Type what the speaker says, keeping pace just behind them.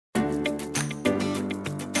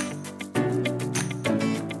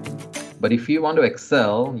But if you want to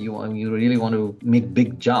excel, you really want to make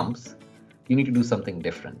big jumps, you need to do something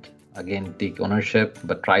different. Again, take ownership,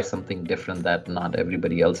 but try something different that not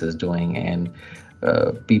everybody else is doing. And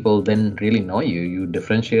people then really know you. You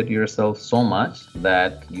differentiate yourself so much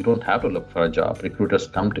that you don't have to look for a job. Recruiters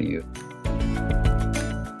come to you.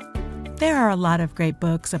 There are a lot of great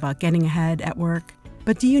books about getting ahead at work,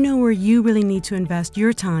 but do you know where you really need to invest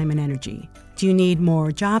your time and energy? Do you need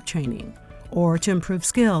more job training or to improve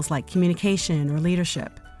skills like communication or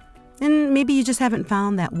leadership? And maybe you just haven't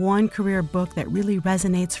found that one career book that really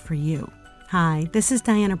resonates for you. Hi, this is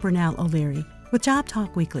Diana Burnell O'Leary with Job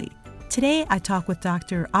Talk Weekly. Today I talk with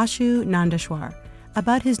Dr. Ashu Nandeshwar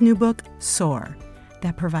about his new book, Soar,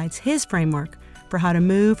 that provides his framework for how to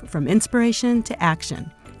move from inspiration to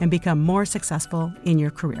action and become more successful in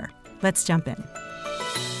your career. Let's jump in.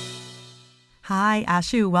 Hi,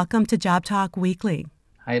 Ashu. Welcome to Job Talk Weekly.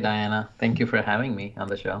 Hi, Diana. Thank you for having me on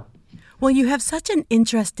the show. Well, you have such an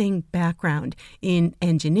interesting background in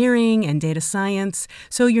engineering and data science,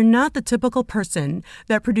 so you're not the typical person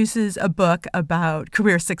that produces a book about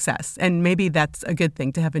career success, and maybe that's a good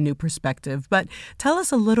thing to have a new perspective. But tell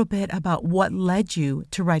us a little bit about what led you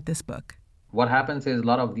to write this book. What happens is a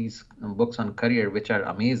lot of these books on career, which are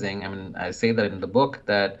amazing. I mean, I say that in the book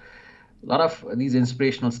that a lot of these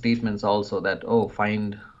inspirational statements also that,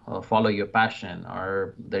 follow your passion,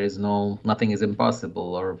 or nothing is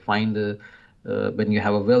impossible, or when you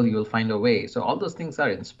have a will, you'll find a way. So all those things are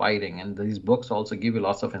inspiring. And these books also give you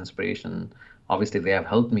lots of inspiration. Obviously, they have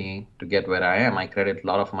helped me to get where I am. I credit a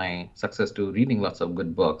lot of my success to reading lots of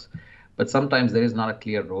good books. But sometimes there is not a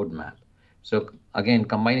clear roadmap. So again,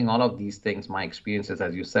 combining all of these things, my experiences,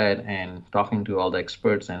 as you said, and talking to all the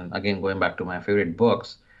experts, and again, going back to my favorite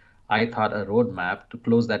books, I thought a roadmap to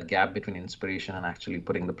close that gap between inspiration and actually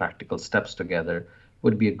putting the practical steps together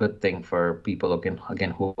would be a good thing for people,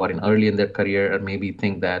 again, who are early in their career and maybe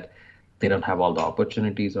think that they don't have all the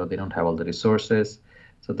opportunities or they don't have all the resources.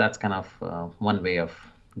 So that's kind of one way of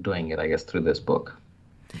doing it, I guess, through this book.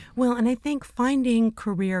 Well, and I think finding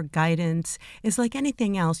career guidance is like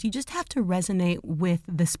anything else. You just have to resonate with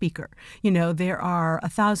the speaker. You know, there are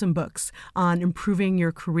 1,000 books on improving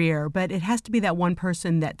your career, but it has to be that one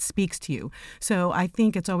person that speaks to you. So I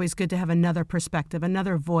think it's always good to have another perspective,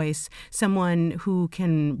 another voice, someone who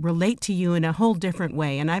can relate to you in a whole different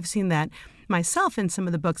way. And I've seen that myself in some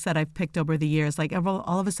of the books that I've picked over the years. Like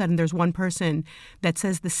all of a sudden there's one person that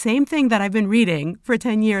says the same thing that I've been reading for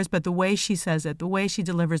 10 years, but the way she says it, the way she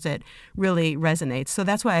delivers it really resonates. So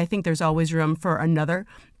that's why I think there's always room for another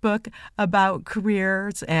book about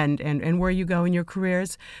careers and where you go in your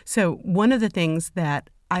careers. So one of the things that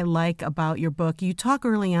I like about your book, you talk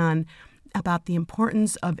early on about the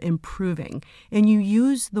importance of improving. And you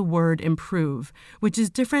use the word improve, which is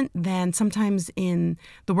different than sometimes in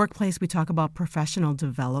the workplace we talk about professional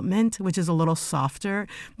development, which is a little softer.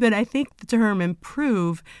 But I think the term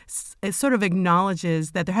improve, it sort of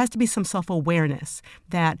acknowledges that there has to be some self-awareness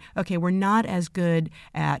that, okay, we're not as good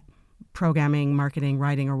at programming, marketing,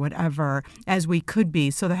 writing, or whatever as we could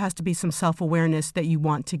be. So there has to be some self-awareness that you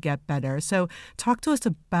want to get better. So talk to us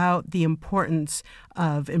about the importance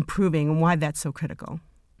of improving and why that's so critical.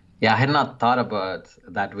 Yeah, I had not thought about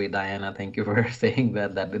that way, Diana. Thank you for saying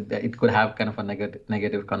that it could have kind of a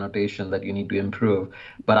negative connotation that you need to improve.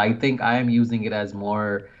 But I think I am using it as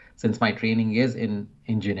more, since my training is in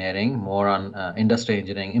engineering, more on industrial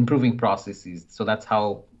engineering, improving processes. So that's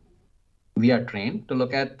how we are trained to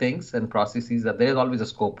look at things and processes, that there is always a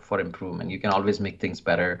scope for improvement. You can always make things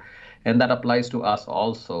better. And that applies to us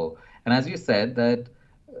also. And as you said, that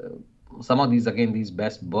some of these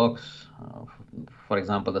best books, for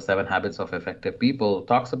example, The 7 Habits of Effective People,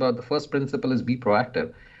 talks about the first principle is be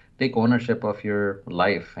proactive. Take ownership of your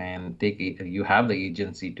life and you have the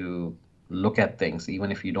agency to look at things,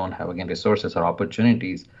 even if you don't have, again, resources or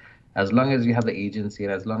opportunities. As long as you have the agency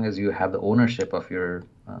and as long as you have the ownership of your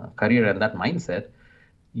career and that mindset,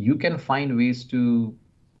 you can find ways to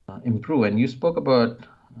improve. And you spoke about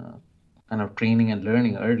kind of training and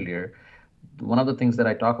learning earlier. One of the things that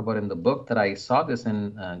I talk about in the book, that I saw this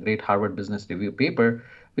in a great Harvard Business Review paper,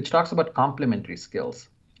 which talks about complementary skills,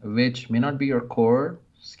 which may not be your core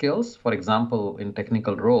skills. For example, in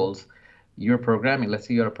technical roles, you're programming, let's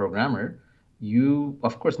say you're a programmer, you,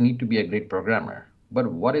 of course, need to be a great programmer. But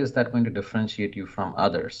what is that going to differentiate you from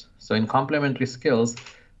others? So in complementary skills,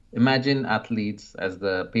 imagine athletes, as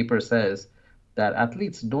the paper says, that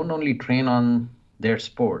athletes don't only train on their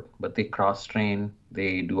sport, but they cross-train,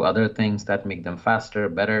 they do other things that make them faster,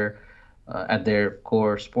 better at their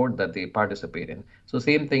core sport that they participate in. So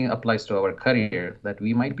same thing applies to our career, that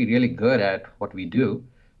we might be really good at what we do,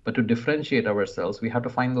 But to differentiate ourselves, we have to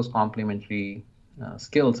find those complementary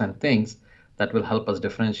skills and things that will help us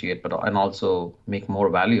differentiate, but and also make more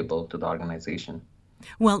valuable to the organization.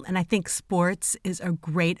 Well, and I think sports is a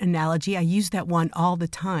great analogy. I use that one all the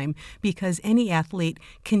time because any athlete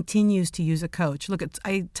continues to use a coach. Look,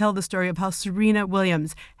 I tell the story of how Serena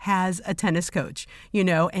Williams has a tennis coach,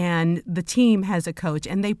 and the team has a coach,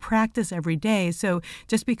 and they practice every day. So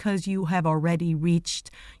just because you have already reached,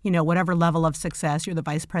 whatever level of success, you're the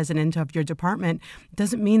vice president of your department,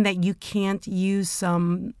 doesn't mean that you can't use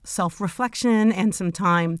some self-reflection and some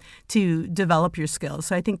time to develop your skills.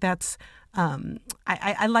 So I think that's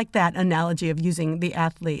I like that analogy of using the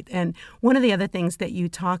athlete. And one of the other things that you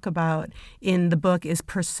talk about in the book is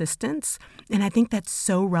persistence. And I think that's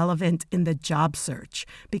so relevant in the job search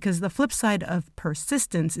because the flip side of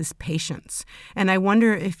persistence is patience. And I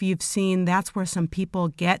wonder if you've seen that's where some people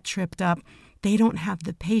get tripped up. They don't have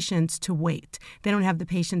the patience to wait. They don't have the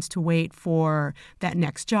patience to wait for that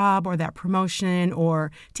next job or that promotion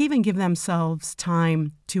or to even give themselves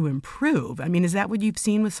time to improve. I mean, is that what you've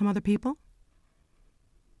seen with some other people?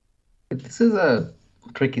 This is a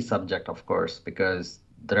tricky subject, of course, because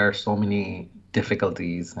there are so many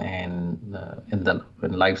difficulties in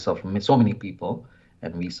lives of so many people,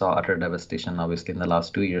 and we saw utter devastation, obviously, in the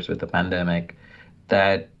last 2 years with the pandemic.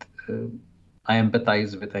 That I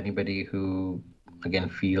empathize with anybody who, again,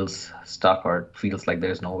 feels stuck or feels like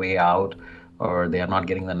there's no way out, or they are not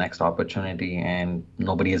getting the next opportunity, and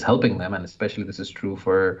nobody is helping them. And especially this is true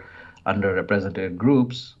for underrepresented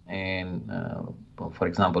groups, and for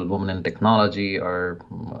example, women in technology or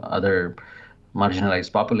other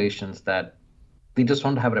marginalized populations that they just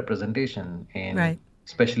don't have representation Right.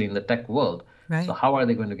 especially in the tech world. Right. So how are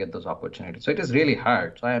they going to get those opportunities? So it is really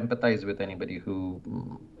hard. So I empathize with anybody who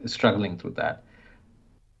is struggling through that.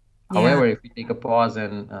 Yeah. However, if we take a pause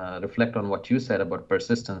and reflect on what you said about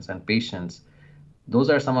persistence and patience,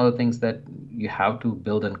 those are some of the things that you have to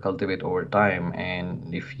build and cultivate over time.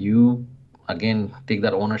 And if you, again, take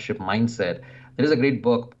that ownership mindset, there is a great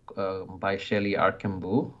book by Shelley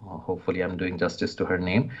Archambault. Hopefully, I'm doing justice to her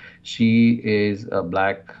name. She is a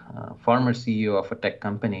Black former CEO of a tech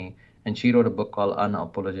company, and she wrote a book called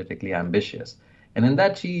Unapologetically Ambitious. And in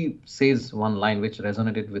that, she says one line which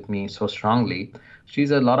resonated with me so strongly.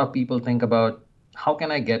 She's a lot of people think about how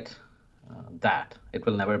can I get that it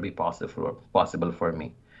will never be possible for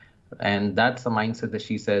me, and that's a mindset that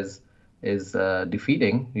she says is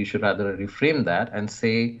defeating. You should rather reframe that and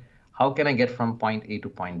say, how can I get from point A to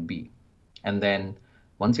point B? And then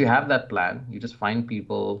once you have that plan, you just find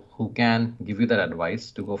people who can give you that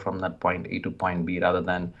advice to go from that point A to point B, rather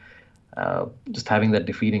than just having that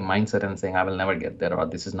defeating mindset and saying I will never get there or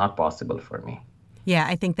this is not possible for me. Yeah,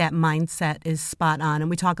 I think that mindset is spot on. And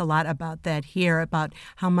we talk a lot about that here, about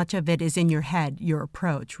how much of it is in your head, your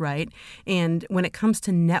approach, right? And when it comes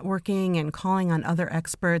to networking and calling on other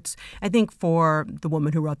experts, I think for the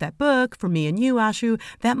woman who wrote that book, for me and you, Ashu,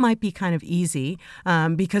 that might be kind of easy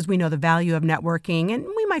because we know the value of networking and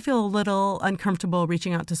we might feel a little uncomfortable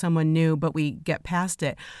reaching out to someone new, but we get past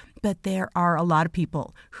it. But there are a lot of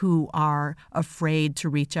people who are afraid to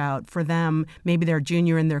reach out. For them, maybe they're a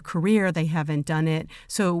junior in their career, they haven't done it.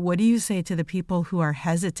 So what do you say to the people who are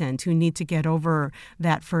hesitant, who need to get over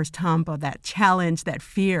that first hump of that challenge, that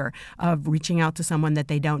fear of reaching out to someone that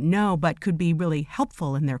they don't know, but could be really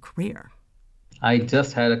helpful in their career? I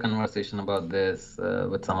just had a conversation about this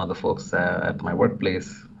with some of the folks at my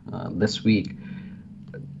workplace this week.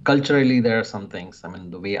 Culturally, there are some things. I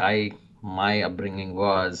mean, the way my upbringing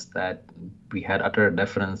was that we had utter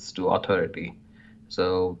deference to authority.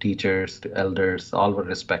 So teachers, to elders, all were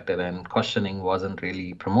respected, and questioning wasn't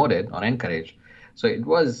really promoted or encouraged. So it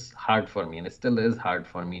was hard for me, and it still is hard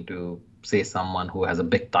for me to say someone who has a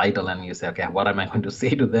big title, and you say, okay, what am I going to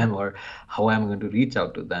say to them, or how am I going to reach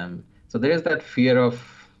out to them? So there is that fear of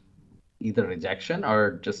either rejection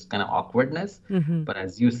or just kind of awkwardness. Mm-hmm. But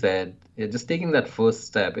as you said, just taking that first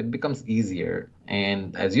step, it becomes easier.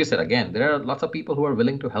 And as you said, again, there are lots of people who are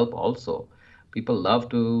willing to help also. People love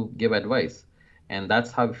to give advice. And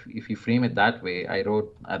that's how, if you frame it that way, I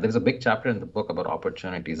wrote, there's a big chapter in the book about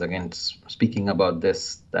opportunities. Again, speaking about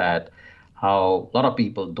this, that how a lot of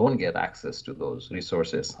people don't get access to those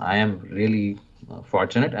resources. I am really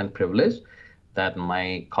fortunate and privileged that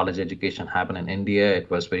my college education happened in India. It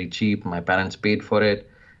was very cheap. My parents paid for it.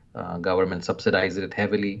 Government subsidized it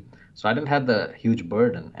heavily. So I didn't have the huge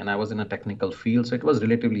burden, and I was in a technical field. So it was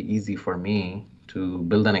relatively easy for me to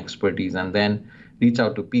build an expertise and then reach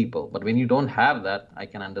out to people. But when you don't have that, I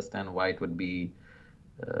can understand why it would be,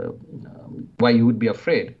 why you would be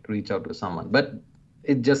afraid to reach out to someone. But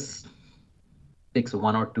it just takes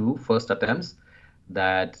one or two first attempts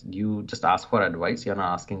that you just ask for advice. You're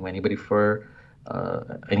not asking anybody for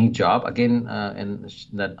any job. Again, in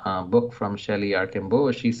that book from Shelley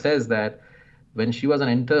Archambault, she says that when she was an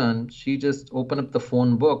intern, she just opened up the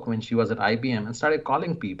phone book when she was at IBM and started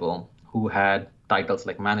calling people who had titles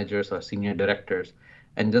like managers or senior directors.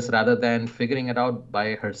 And just rather than figuring it out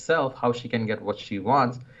by herself how she can get what she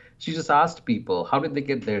wants, she just asked people, how did they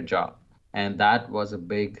get their job? And that was a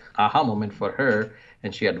big aha moment for her.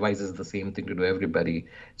 And she advises the same thing to do everybody.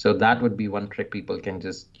 So that would be one trick people can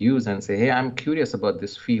just use and say, hey, I'm curious about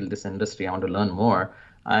this field, this industry. I want to learn more.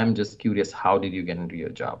 I'm just curious, how did you get into your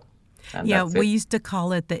job? And Yeah, that's we it. used to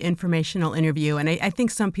call it the informational interview. And I think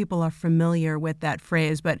some people are familiar with that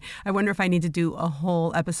phrase, but I wonder if I need to do a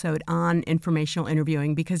whole episode on informational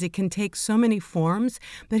interviewing because it can take so many forms,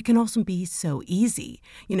 but it can also be so easy.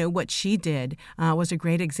 You know, what she did was a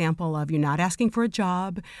great example of you're not asking for a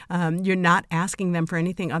job, you're not asking them for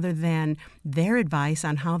anything other than their advice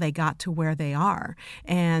on how they got to where they are.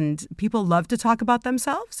 And people love to talk about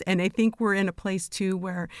themselves. And I think we're in a place too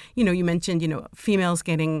where, you mentioned, females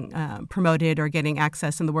getting promoted or getting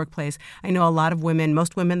access in the workplace. I know a lot of women,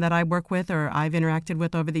 most women that I work with or I've interacted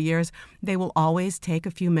with over the years, they will always take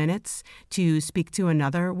a few minutes to speak to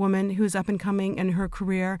another woman who's up and coming in her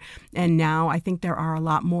career. And now I think there are a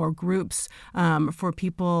lot more groups for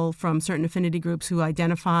people from certain affinity groups who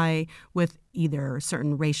identify with either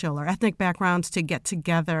certain racial or ethnic backgrounds to get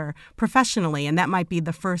together professionally. And that might be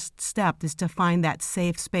the first step, is to find that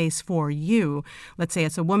safe space for you. Let's say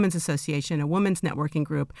it's a women's association, a women's networking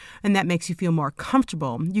group, and that makes you feel more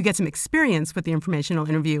comfortable. You get some experience with the informational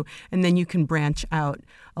interview, and then you can branch out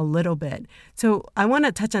a little bit. So I want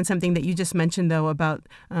to touch on something that you just mentioned, though, about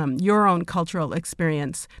your own cultural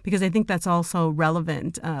experience, because I think that's also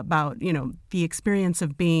relevant about, the experience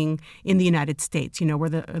of being in the United States.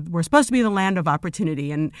 We're supposed to be the land of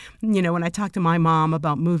opportunity. And, when I talk to my mom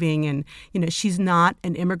about moving and, she's not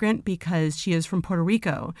an immigrant because she is from Puerto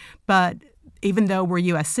Rico, but even though we're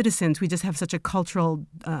U.S. citizens, we just have such a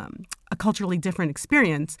culturally different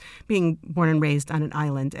experience being born and raised on an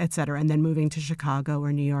island, et cetera, and then moving to Chicago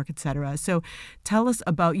or New York, et cetera. So tell us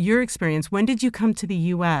about your experience. When did you come to the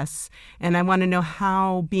U.S.? And I want to know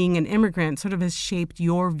how being an immigrant sort of has shaped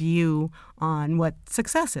your view on what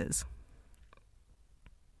success is.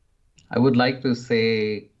 I would like to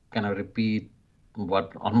say, kind of repeat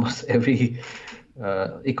what almost every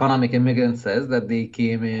economic immigrant says, that they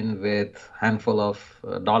came in with a handful of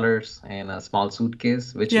dollars and a small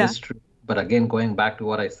suitcase, which Yeah. is true. But again, going back to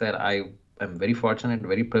what I said, I am very fortunate,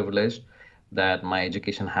 very privileged that my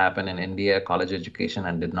education happened in India, college education,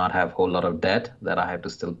 and did not have a whole lot of debt that I have to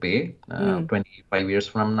still pay 25 years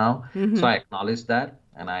from now. So I acknowledge that,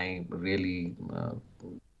 and I really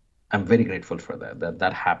I'm very grateful for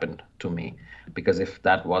that happened to me, because if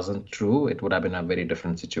that wasn't true, it would have been a very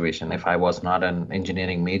different situation. If I was not an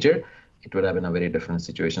engineering major, it would have been a very different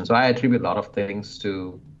situation. So I attribute a lot of things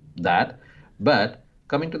to that. But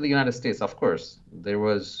coming to the United States, of course, there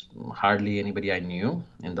was hardly anybody I knew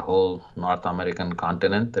in the whole North American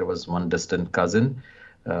continent. There was one distant cousin,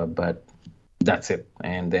 but that's it.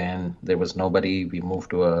 And then there was nobody. I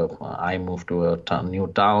moved to a new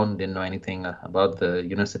town, didn't know anything about the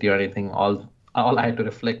university or anything. All I had to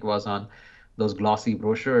reflect was on those glossy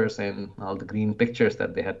brochures and all the green pictures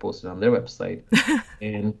that they had posted on their website.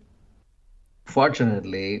 And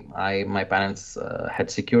fortunately, my parents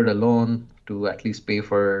had secured a loan to at least pay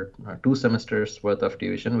for 2 semesters worth of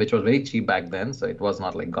tuition, which was very cheap back then. So it was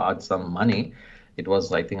not like God some money. It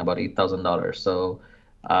was, I think, about $8,000. So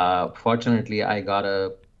fortunately, I got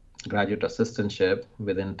a graduate assistantship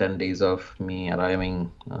within 10 days of me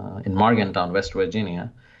arriving in Morgantown, West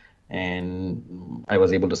Virginia. And I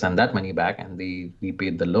was able to send that money back, and they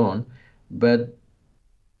repaid the loan. But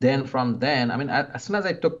then from then, I mean, as soon as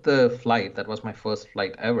I took the flight, that was my first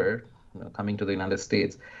flight ever, coming to the United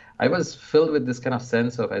States, I was filled with this kind of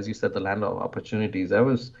sense of, as you said, the land of opportunities. I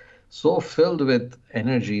was so filled with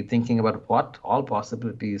energy thinking about what all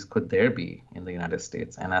possibilities could there be in the United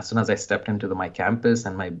States. And as soon as I stepped into my campus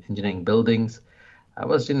and my engineering buildings, I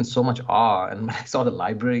was in so much awe. And when I saw the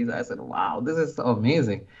libraries, I said, wow, this is so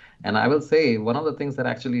amazing. And I will say one of the things that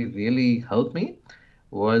actually really helped me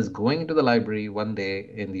was going into the library one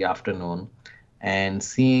day in the afternoon and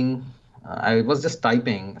seeing, I was just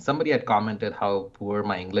typing. Somebody had commented how poor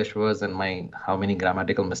my English was and how many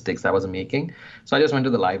grammatical mistakes I was making. So I just went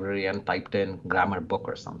to the library and typed in grammar book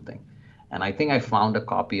or something. And I think I found a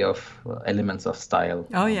copy of Elements of Style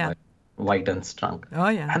Oh, yeah. by White and Strunk. Oh,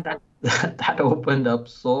 yeah. And that opened up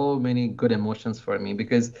so many good emotions for me,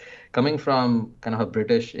 because coming from kind of a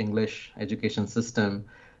British English education system,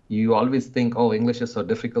 you always think, oh, English is so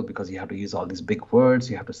difficult because you have to use all these big words,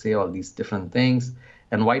 you have to say all these different things.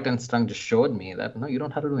 And White and Strunk just showed me that no, you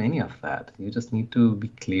don't have to do any of that. You just need to be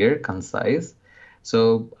clear, concise.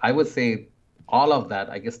 So I would say all of that,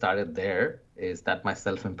 I guess, started there. Is that my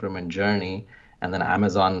self-improvement journey? And then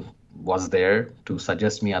Amazon was there to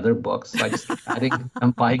suggest me other books. So I just kept adding,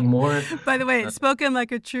 I'm buying more. By the way, spoken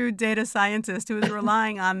like a true data scientist who is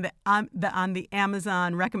relying on the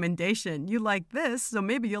Amazon recommendation. You like this, so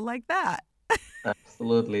maybe you'll like that.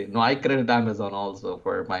 Absolutely. No, I credit Amazon also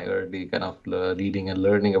for my early kind of reading and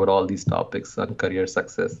learning about all these topics on career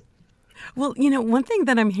success. Well, one thing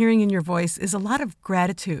that I'm hearing in your voice is a lot of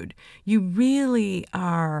gratitude. You really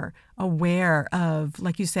are aware of,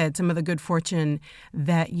 like you said, some of the good fortune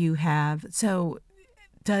that you have. So,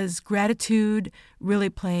 does gratitude really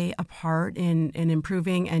play a part in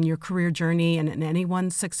improving and your career journey and in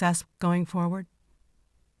anyone's success going forward?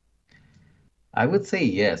 I would say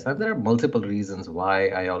yes. And there are multiple reasons why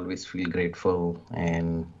I always feel grateful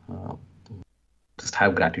and just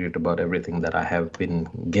have gratitude about everything that I have been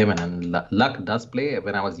given. And luck does play.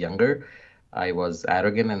 When I was younger, I was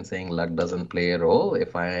arrogant and saying luck doesn't play a role.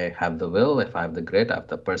 If I have the will, if I have the grit, I have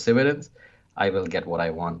the perseverance, I will get what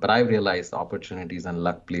I want. But I realized opportunities and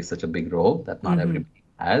luck play such a big role that not Mm-hmm. everybody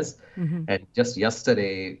has. Mm-hmm. And just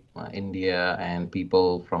yesterday, India and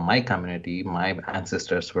people from my community, my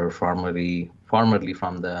ancestors were formerly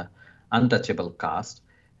from the untouchable caste.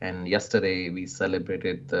 And yesterday we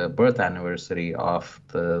celebrated the birth anniversary of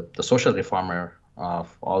the social reformer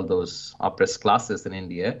of all those oppressed classes in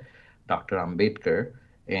India, Dr. Ambedkar.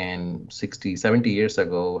 And 60, 70 years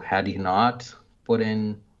ago, had he not put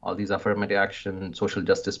in all these affirmative action, social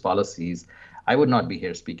justice policies, I would not be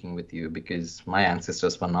here speaking with you because my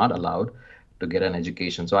ancestors were not allowed to get an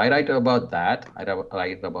education. So I write about that. I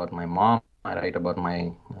write about my mom. I write about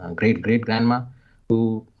my great great grandma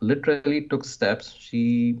who literally took steps.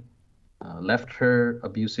 She left her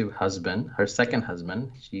abusive husband, her second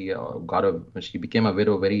husband. She became a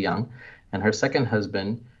widow very young, and her second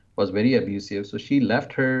husband was very abusive. So she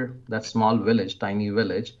left her that small village, tiny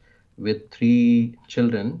village, with three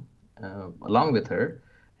children along with her,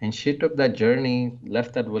 and she took that journey,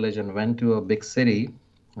 left that village, and went to a big city,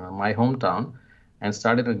 my hometown, and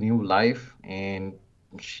started a new life. And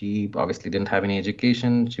she obviously didn't have any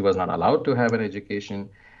education. She was not allowed to have an education,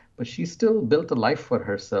 but she still built a life for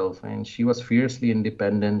herself. And she was fiercely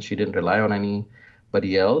independent. She didn't rely on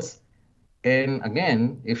anybody else. And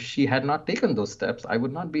again, if she had not taken those steps, I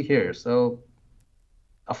would not be here. So,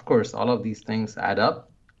 of course, all of these things add up,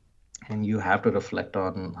 and you have to reflect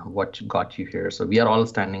on what got you here. So, we are all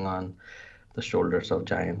standing on the shoulders of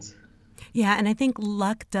giants. Yeah, and I think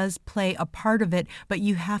luck does play a part of it, but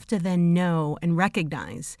you have to then know and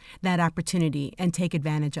recognize that opportunity and take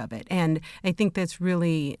advantage of it. And I think that's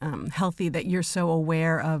really healthy that you're so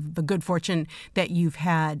aware of the good fortune that you've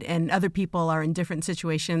had, and other people are in different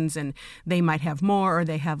situations and they might have more or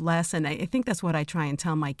they have less. And I think that's what I try and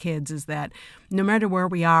tell my kids is that no matter where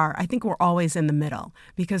we are, I think we're always in the middle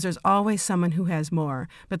because there's always someone who has more,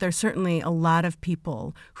 but there's certainly a lot of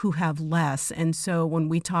people who have less. And so when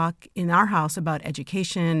we talk in our house about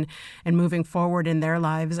education and moving forward in their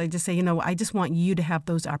lives, I just say, I just want you to have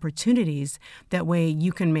those opportunities. That way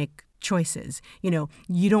you can make choices. You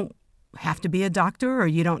don't have to be a doctor or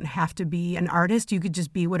you don't have to be an artist. You could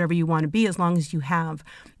just be whatever you want to be as long as you have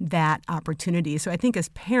that opportunity. So I think as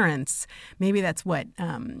parents, maybe that's what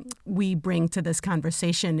we bring to this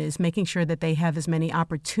conversation is making sure that they have as many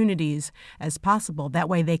opportunities as possible. That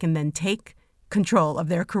way they can then take control of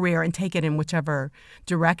their career and take it in whichever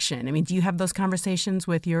direction. I mean, do you have those conversations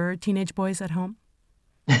with your teenage boys at home?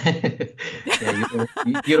 Yeah,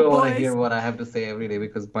 you don't want to Boys. hear what I have to say every day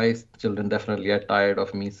because my children definitely are tired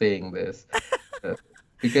of me saying this. Uh,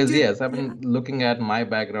 Because yes, I Yeah. mean, looking at my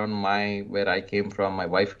background, my where I came from, my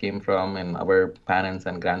wife came from, and our parents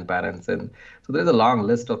and grandparents, and so there's a long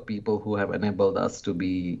list of people who have enabled us to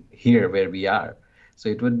be here where we are. So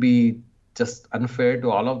it would be just unfair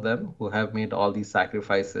to all of them who have made all these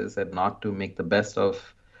sacrifices and not to make the best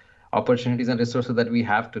of opportunities and resources that we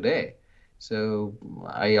have today. So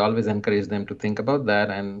I always encourage them to think about that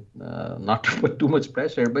and not to put too much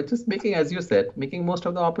pressure, but just making, as you said, making most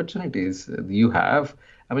of the opportunities you have.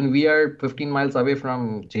 I mean, we are 15 miles away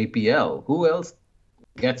from JPL. Who else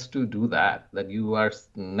gets to do that? That you are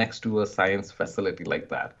next to a science facility like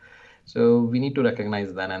that. So we need to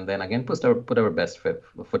recognize that, and then again put our best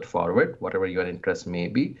foot forward, whatever your interest may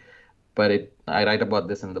be. But I write about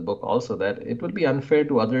this in the book also that it would be unfair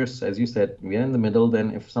to others, as you said, we are in the middle.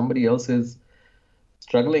 Then if somebody else is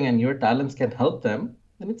struggling and your talents can help them,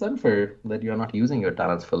 then it's unfair that you're not using your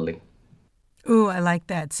talents fully. Ooh, I like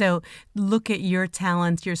that. So look at your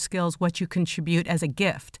talents, your skills, what you contribute as a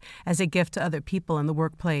gift to other people in the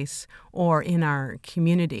workplace or in our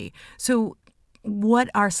community. So what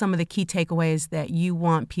are some of the key takeaways that you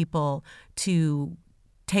want people to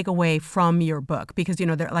take away from your book? Because,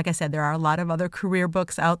 like I said, there are a lot of other career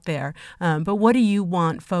books out there. But what do you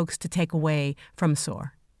want folks to take away from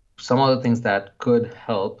SOAR? Some of the things that could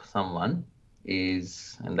help someone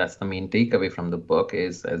is, and that's the main takeaway from the book,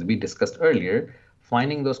 is, as we discussed earlier,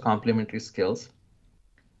 finding those complementary skills,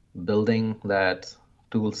 building that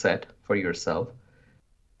tool set for yourself,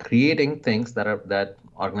 creating things that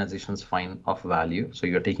organizations find of value. So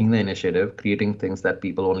you're taking the initiative, creating things that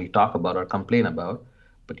people only talk about or complain about,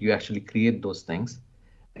 but you actually create those things,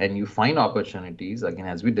 and you find opportunities, again,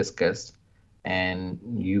 as we discussed, and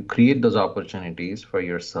you create those opportunities for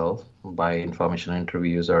yourself by information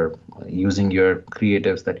interviews or using your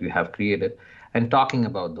creatives that you have created and talking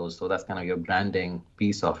about those. So that's kind of your branding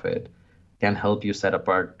piece of it, can help you set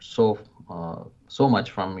apart so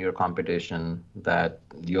much from your competition that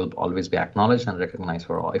you'll always be acknowledged and recognized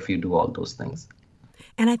for all if you do all those things.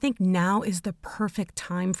 And I think now is the perfect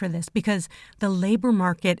time for this because the labor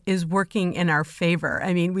market is working in our favor.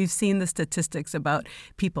 I mean, we've seen the statistics about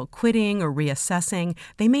people quitting or reassessing.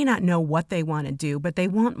 They may not know what they want to do, but they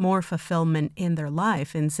want more fulfillment in their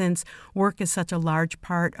life. And since work is such a large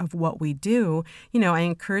part of what we do, I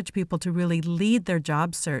encourage people to really lead their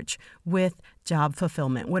job search with job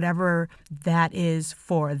fulfillment, whatever that is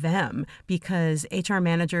for them, because HR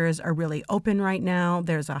managers are really open right now.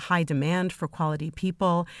 There's a high demand for quality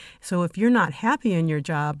people. So if you're not happy in your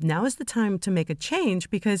job, now is the time to make a change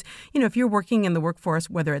because, if you're working in the workforce,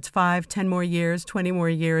 whether it's 5, 10 more years, 20 more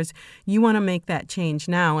years, you want to make that change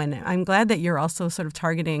now. And I'm glad that you're also sort of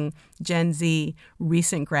targeting Gen Z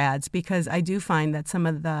recent grads because I do find that some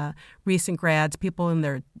of the recent grads, people in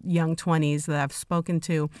their young 20s that I've spoken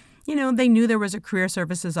to, they knew there was a career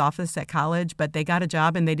services office at college, but they got a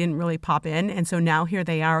job and they didn't really pop in. And so now here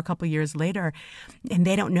they are a couple years later, and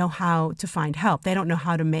they don't know how to find help. They don't know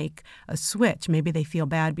how to make a switch. Maybe they feel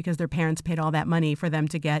bad because their parents paid all that money for them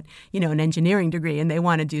to get, an engineering degree, and they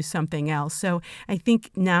want to do something else. So I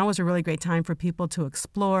think now is a really great time for people to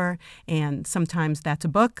explore. And sometimes that's a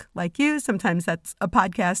book like you. Sometimes that's a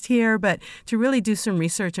podcast here. But to really do some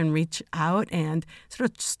research and reach out and sort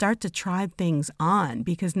of start to try things on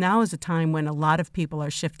because now is a time when a lot of people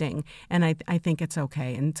are shifting, and I think it's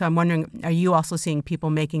okay. And so I'm wondering, are you also seeing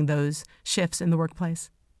people making those shifts in the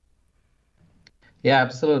workplace? Yeah,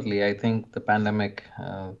 absolutely. I think the pandemic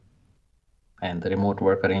and the remote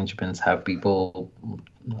work arrangements have people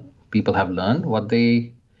have learned what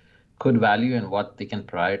they could value and what they can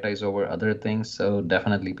prioritize over other things. So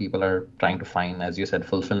definitely people are trying to find, as you said,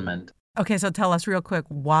 fulfillment. Okay, so tell us real quick,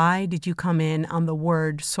 why did you come in on the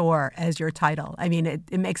word SOAR as your title? I mean,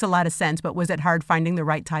 it makes a lot of sense, but was it hard finding the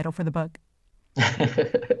right title for the book?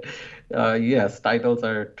 Yes, titles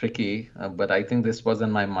are tricky, but I think this was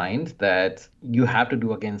in my mind that you have to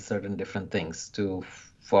do again certain different things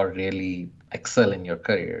for really excel in your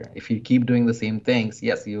career. If you keep doing the same things,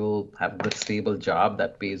 yes, you'll have a good stable job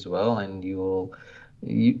that pays well, and you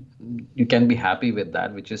can be happy with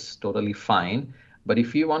that, which is totally fine. But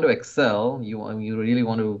if you want to excel, you really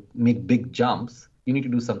want to make big jumps, you need to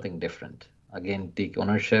do something different. Again, take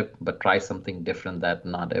ownership, but try something different that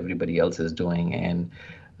not everybody else is doing. And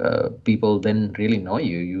people then really know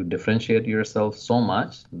you. You differentiate yourself so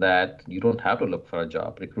much that you don't have to look for a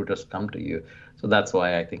job. Recruiters come to you. So that's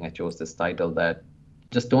why I think I chose this title, that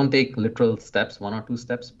just don't take literal steps, 1 or 2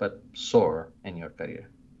 steps, but soar in your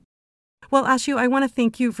career. Well, Ashu, I want to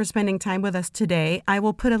thank you for spending time with us today. I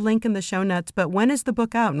will put a link in the show notes, but when is the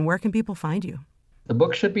book out and where can people find you? The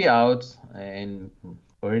book should be out in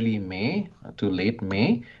early May to late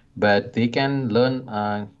May, but they can learn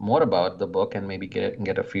more about the book and maybe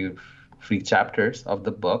get a few free chapters of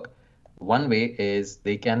the book. One way is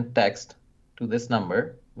they can text to this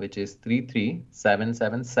number, which is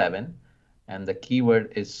 33777, and the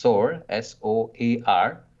keyword is SOAR,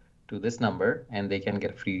 SOAR, to this number, and they can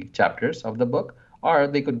get free chapters of the book, or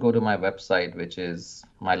they could go to my website, which is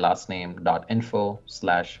my last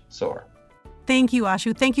name.info/SOAR. Thank you,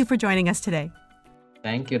 Ashu. Thank you for joining us today.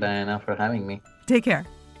 Thank you, Diana, for having me. Take care.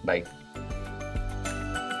 Bye.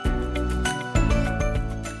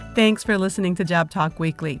 Thanks for listening to Job Talk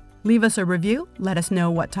Weekly. Leave us a review. Let us know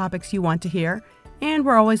what topics you want to hear. And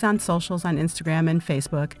we're always on socials on Instagram and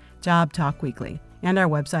Facebook, Job Talk Weekly, and our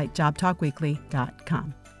website,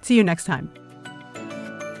 jobtalkweekly.com. See you next time.